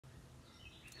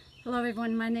Hello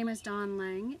everyone, my name is Dawn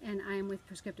Lang and I am with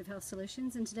Prescriptive Health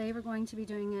Solutions, and today we're going to be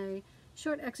doing a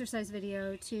short exercise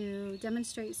video to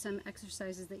demonstrate some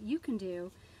exercises that you can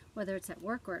do, whether it's at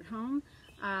work or at home,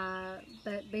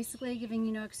 but basically giving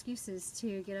you no excuses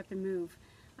to get up and move.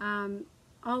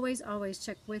 Always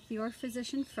check with your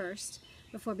physician first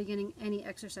before beginning any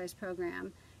exercise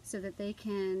program so that they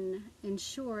can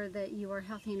ensure that you are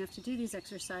healthy enough to do these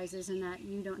exercises and that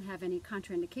you don't have any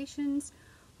contraindications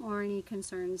or any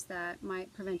concerns that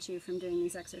might prevent you from doing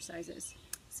these exercises.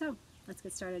 So let's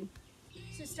get started.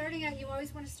 So starting out, you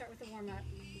always want to start with a warm-up.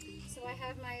 So I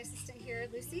have my assistant here,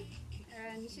 Lucy,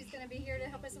 and she's going to be here to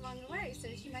help us along the way. So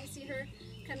you might see her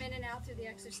come in and out through the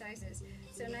exercises.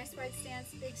 So nice wide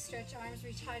stance, big stretch, arms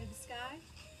reach high to the sky.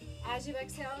 As you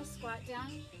exhale, squat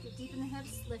down, get deep in the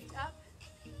hips, lift up,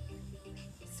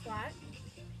 squat,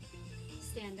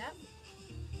 stand up.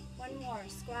 One more,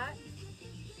 squat,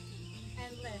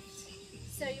 and lift.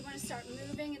 So you want to start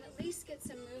moving and at least get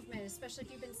some movement, especially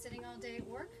if you've been sitting all day at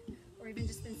work or even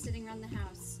just been sitting around the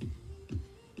house.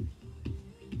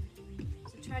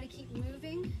 So try to keep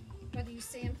moving, whether you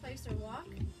stay in place or walk.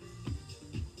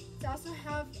 It's also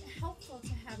helpful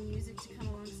to have music to come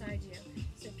alongside you,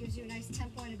 so it gives you a nice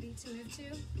tempo and a beat to move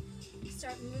to.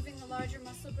 Start moving the larger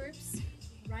muscle groups,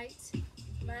 right,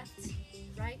 left,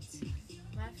 right,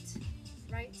 left,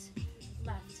 right,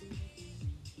 left.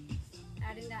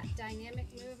 Adding that dynamic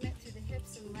movement through the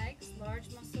hips and legs.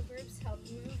 Large muscle groups help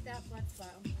move that blood flow.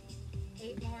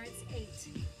 8 more, it's 8,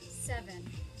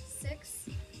 7, 6,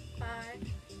 5,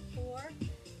 4,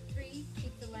 3,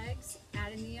 keep the legs,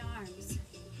 add in the arms.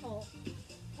 Pull,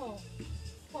 pull,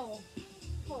 pull,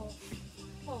 pull,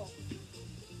 pull.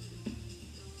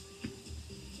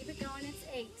 Keep it going, it's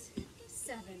 8,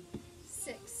 7,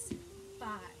 6, 5,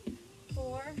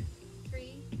 4,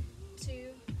 3, 2,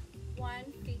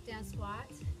 1, feet down, squat,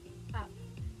 up,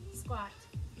 squat,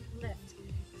 lift,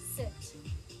 sit.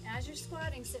 As you're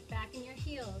squatting, sit back in your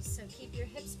heels, so keep your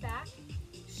hips back,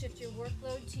 shift your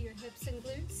workload to your hips and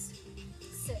glutes,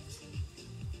 sit,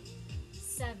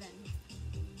 7,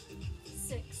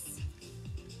 6,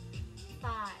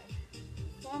 5,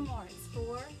 4 more, it's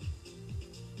 4,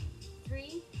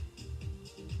 3,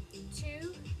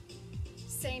 2,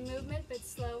 same movement but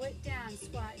slow it down,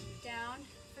 squat down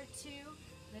for 2,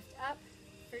 lift up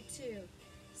for 2,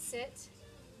 sit,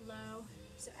 low.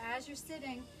 So as you're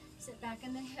sitting, sit back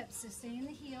in the hips, so stay in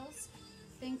the heels.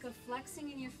 Think of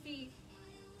flexing in your feet,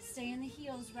 stay in the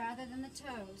heels rather than the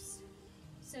toes.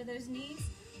 So those knees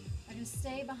are going to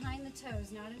stay behind the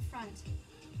toes, not in front.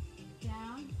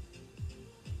 Down,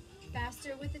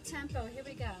 faster with the tempo, here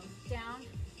we go. Down,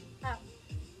 up,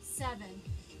 7,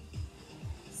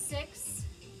 6,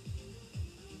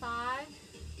 5,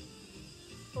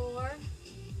 4,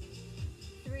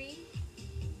 3,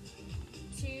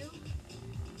 2,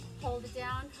 hold it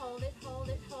down, hold it, hold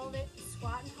it, hold it,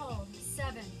 squat and hold,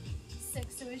 7,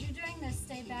 6, so as you're doing this,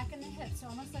 stay back in the hips,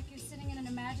 almost like you're sitting in an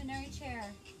imaginary chair,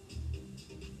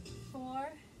 4,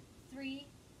 3,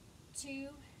 2,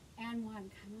 and 1,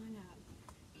 come on up,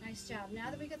 nice job. Now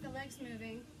that we got the legs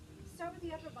moving, start with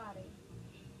the upper body.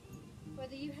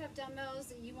 Whether you have dumbbells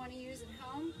that you want to use at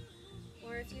home,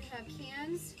 or if you have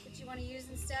cans that you want to use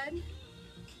instead,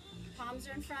 palms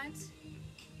are in front.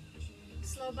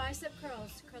 Slow bicep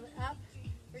curls. Curl it up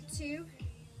for 2,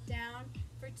 down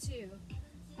for 2,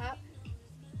 up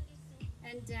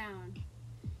and down.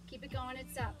 Keep it going,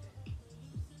 it's up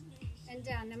and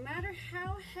down. No matter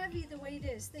how heavy the weight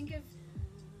is, think of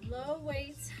low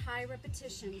weights, high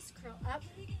repetitions. Curl up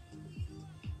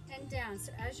and down.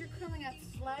 So as you're curling up,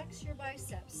 flex your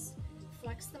biceps.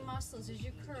 Flex the muscles as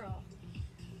you curl.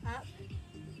 Up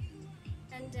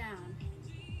and down.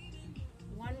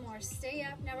 One more, stay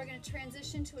up. Now we're going to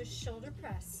transition to a shoulder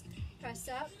press. Press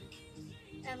up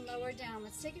and lower down.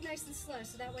 Let's take it nice and slow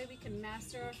so that way we can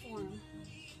master our form.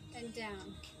 And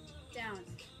down, down.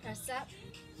 Press up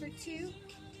for 2.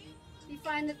 If you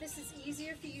find that this is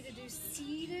easier for you to do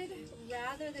seated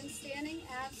rather than standing,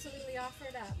 absolutely offer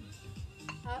it up.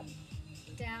 Up,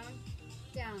 down,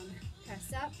 down.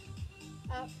 Press up,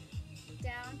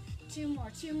 down. 2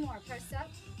 more. Press up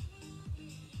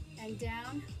and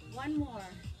down. 1 more.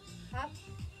 Up.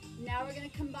 Now we're going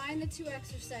to combine the 2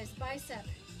 exercises. Bicep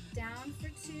down for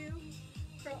 2.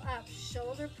 Curl up.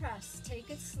 Shoulder press. Take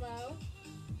it slow.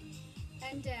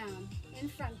 And down. In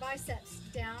front. Biceps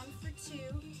down for 2.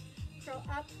 Curl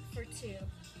up for 2.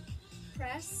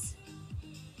 Press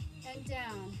and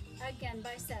down. Again,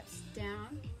 biceps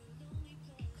down.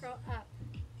 Curl up.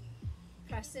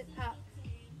 Press it up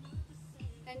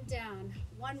and down.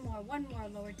 1 more.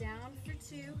 Lower down for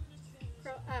 2.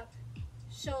 Curl up.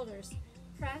 Shoulders.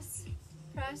 Press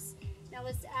press. Now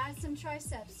let's add some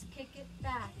triceps. Kick it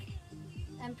back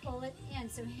and pull it in.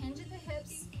 So hinge at the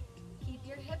hips, keep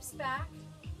your hips back,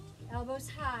 elbows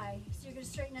high. So you're going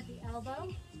to straighten at the elbow,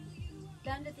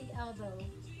 bend at the elbow,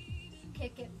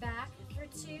 kick it back for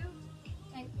 2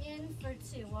 and in for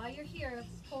 2. While you're here,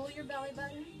 pull your belly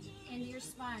button into your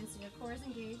spine so your core is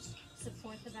engaged.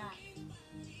 Support the back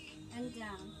and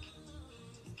down.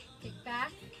 Kick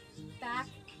back, back,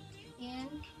 in,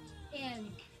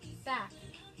 back,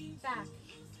 back.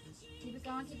 Keep it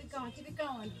going, keep it going, keep it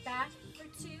going. Back for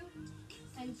 2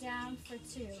 and down for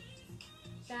 2.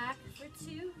 Back for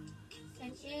 2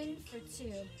 and in for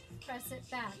 2. Press it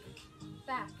back,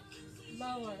 back,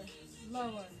 lower,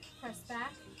 lower. Press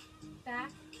back,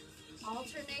 back.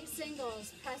 Alternate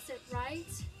singles. Press it right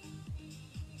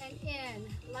and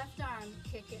in. Left arm,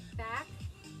 kick it back,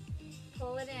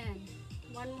 pull it in.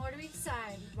 One more to each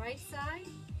side. Right side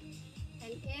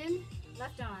and in.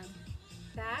 Left arm,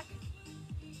 back.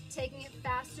 Taking it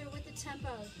faster with the tempo.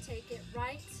 Take it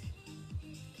right,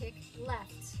 kick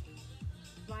left.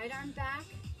 Right arm back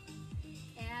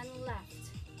and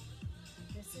left.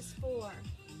 This is 4.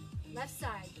 Left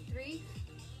side, 3.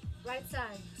 Right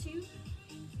side, 2.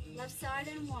 Left side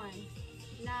and 1.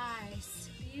 Nice.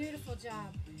 Beautiful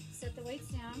job. Set the weights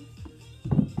down.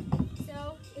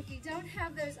 So if you don't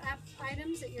have those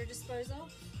items at your disposal,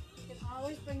 you can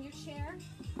always bring your chair.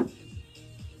 We're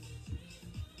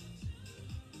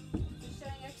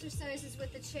showing exercises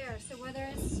with the chair. So whether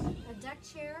it's a deck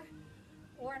chair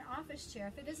or an office chair.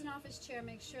 If it is an office chair,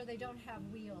 make sure they don't have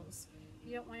wheels.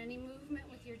 You don't want any movement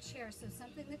with your chair. So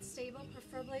something that's stable,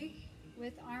 preferably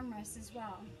with armrests as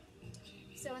well.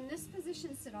 So in this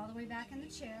position, sit all the way back in the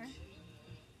chair.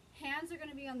 Hands are going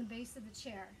to be on the base of the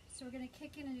chair. So we're going to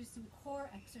kick in and do some core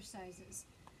exercises.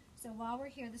 So while we're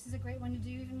here, this is a great one to do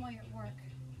even while you're at work.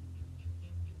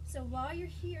 So while you're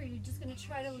here, you're just going to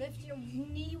try to lift your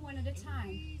knee one at a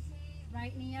time.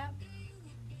 Right knee up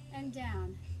and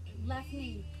down. Left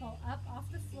knee, pull up off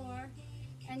the floor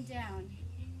and down.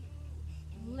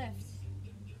 Lift.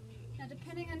 Now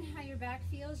depending on how your back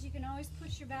feels, you can always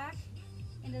push your back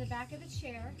into the back of the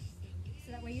chair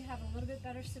so that way you have a little bit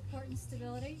better support and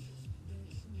stability.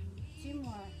 2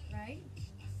 more, right?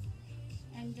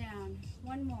 And down.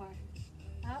 1 more.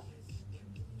 Up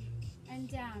and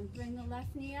down. Bring the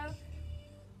left knee up.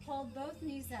 Hold both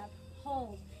knees up.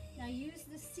 Hold. Now use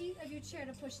the seat of your chair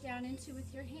to push down into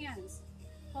with your hands.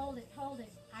 Hold it, hold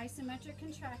it. Isometric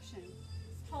contraction.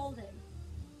 Hold it.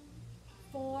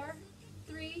 4,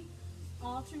 3,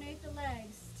 alternate the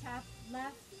legs. Tap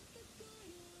left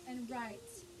and right.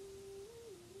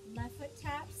 Left foot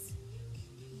taps,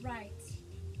 right,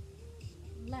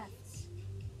 left,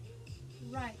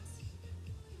 right,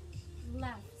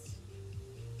 left,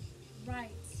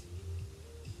 right,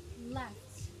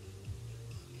 left,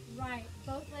 right.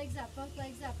 Both legs up,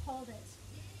 hold it.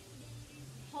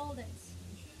 Hold it.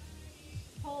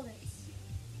 Hold it.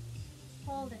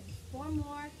 Hold it. 4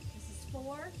 more. This is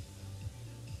 4,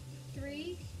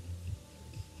 3,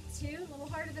 2. A little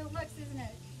harder than it looks, isn't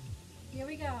it? Here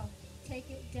we go. Take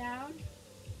it down.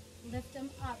 Lift them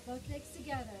up. Both legs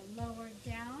together. Lower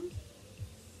down.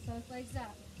 Both legs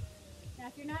up. Now,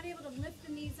 if you're not able to lift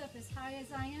the knees up as high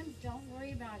as I am, don't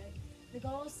worry about it. The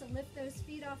goal is to lift those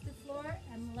feet off the floor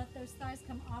and let those thighs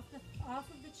come off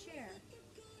of the chair.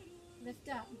 Lift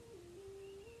up.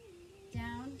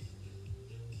 Down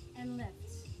and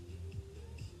lift.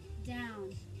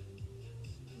 Down.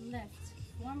 Lift.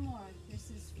 1 more.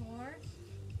 This is 4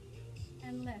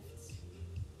 and lift.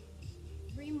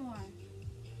 3 more.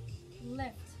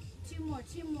 Lift. 2 more.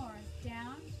 2 more.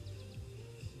 Down.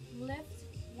 Lift.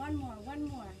 1 more. 1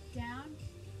 more. Down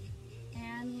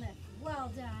and lift.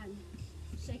 Well done.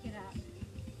 Shake it out.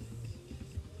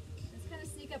 It's kind of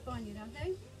sneak up on you, don't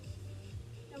they?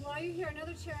 And while you're here,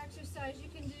 another chair exercise you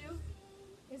can do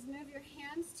is move your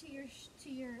hands to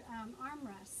your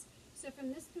armrests. So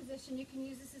from this position, you can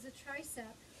use this as a tricep,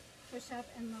 push up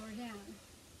and lower down.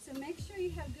 So make sure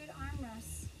you have good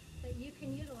armrests that you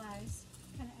can utilize.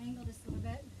 Kind of angle this a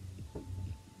little bit.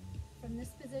 From this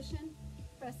position,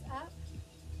 press up,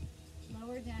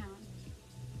 lower down,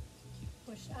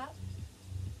 push up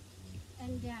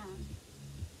and down,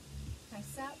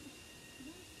 press up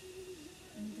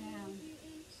and down,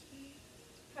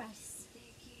 press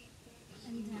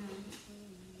and down,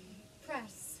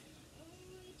 press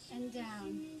and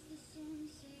down,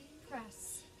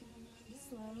 press,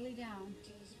 slowly down,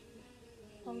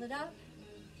 hold it up,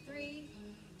 3,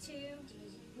 2,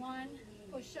 1,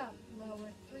 push up,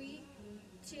 lower, 3,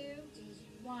 2,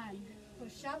 1,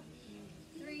 push up,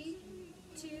 3,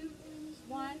 2,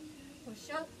 1, push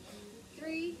up,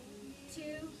 3, 2,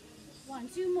 1,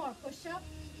 2 more. Push up.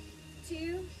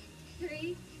 2,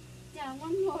 3. Down.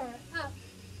 1 more. Up.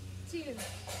 2,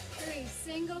 3.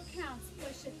 Single counts.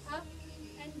 Push it up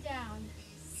and down.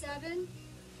 7,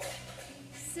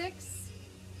 6,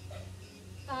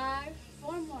 5.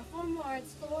 4 more. 4 more.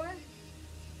 It's 4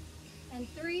 and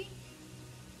 3.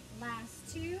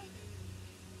 Last 2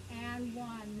 and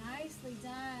 1. Nicely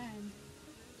done.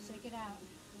 Shake it out.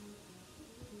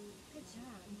 Good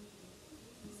job.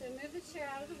 So move the chair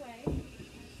out of the way.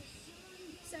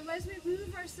 So as we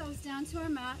move ourselves down to our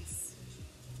mats,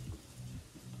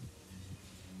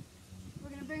 we're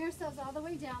going to bring ourselves all the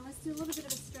way down. Let's do a little bit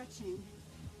of a stretching.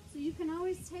 So you can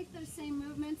always take those same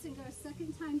movements and go a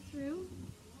second time through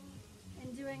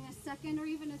and doing a second or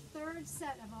even a third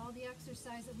set of all the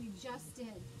exercise that we just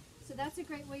did. So that's a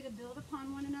great way to build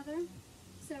upon one another.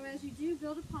 So as you do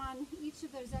build upon each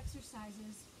of those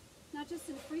exercises, not just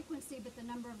in frequency, but the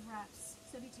number of reps.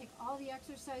 So if you take all the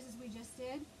exercises we just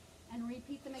did and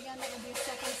repeat them again, that would be a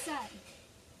second set.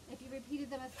 If you repeated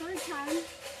them a third time,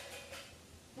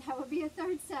 that would be a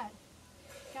third set.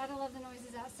 Gotta love the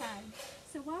noises outside.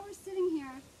 So while we're sitting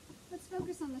here, let's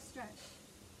focus on the stretch.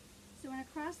 So in a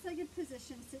cross-legged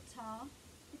position, sit tall.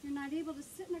 If you're not able to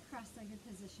sit in a cross-legged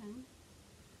position,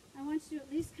 I want you to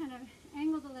at least kind of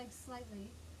angle the legs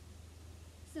slightly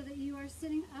so that you are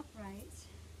sitting upright.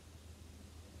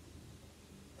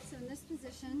 So in this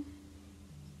position,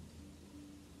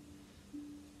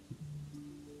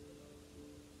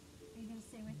 are you going to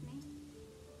stay with me?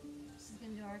 She's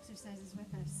going to do our exercises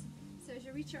with us. So as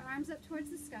you reach your arms up towards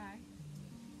the sky,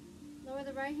 lower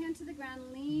the right hand to the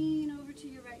ground, lean over to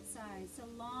your right side. So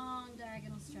long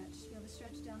diagonal stretch. Feel the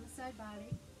stretch down the side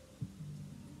body.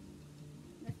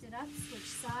 Lift it up, switch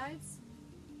sides.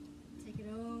 Take it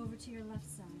over to your left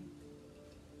side.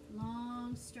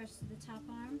 Long stretch to the top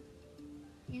arm.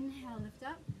 Inhale, lift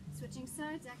up, switching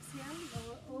sides, exhale,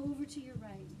 lower over to your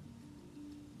right.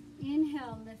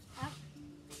 Inhale, lift up,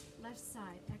 left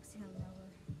side, exhale,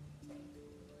 lower.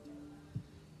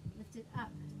 Lift it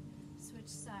up, switch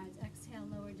sides, exhale,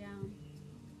 lower down.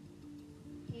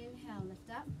 Inhale, lift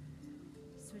up,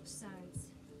 switch sides,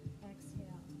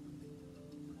 exhale.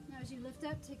 Now as you lift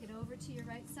up, take it over to your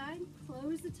right side,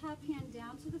 close the top hand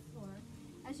down to the floor.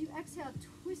 As you exhale,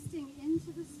 twisting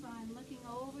into the spine, looking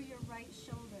over your right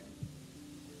shoulder.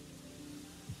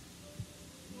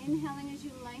 Inhaling as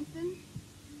you lengthen,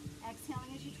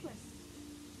 exhaling as you twist.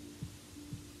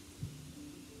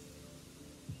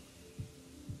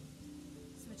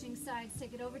 Switching sides,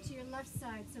 take it over to your left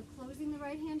side. So closing the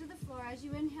right hand to the floor as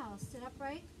you inhale, sit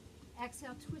upright,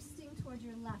 exhale, twisting towards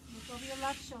your left. Look over your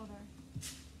left shoulder.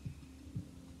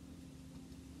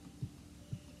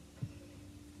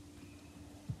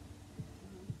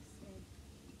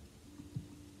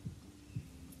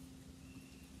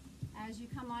 As you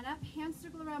come on up, hands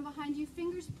circle around behind you,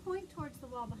 fingers point towards the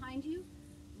wall behind you,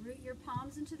 root your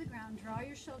palms into the ground, draw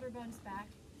your shoulder bones back,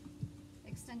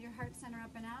 extend your heart center up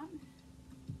and out.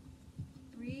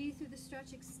 Breathe through the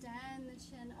stretch, extend the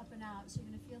chin up and out. So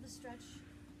you're going to feel the stretch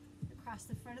across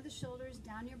the front of the shoulders,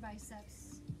 down your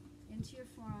biceps, into your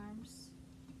forearms.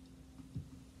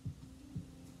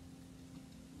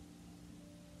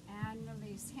 And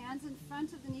release. Hands in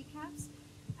front of the kneecaps.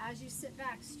 As you sit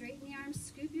back, straighten the arms,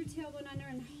 scoop your tailbone under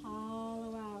and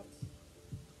hollow out.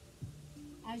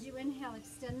 As you inhale,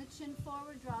 extend the chin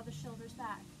forward, draw the shoulders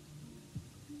back.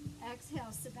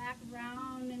 Exhale, sit back,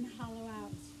 round and hollow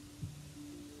out.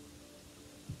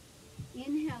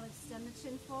 Inhale, extend the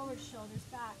chin forward, shoulders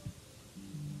back.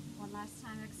 One last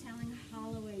time, exhaling,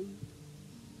 hollowing.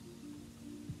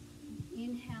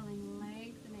 Inhaling,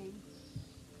 lengthening.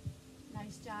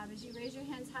 Nice job. As you raise your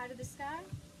hands high to the sky,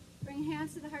 bring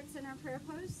hands to the heart center in prayer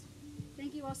pose.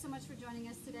 Thank you all so much for joining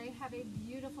us today. Have a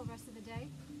beautiful rest of the day.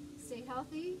 Stay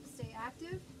healthy, stay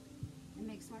active, and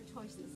make smart choices.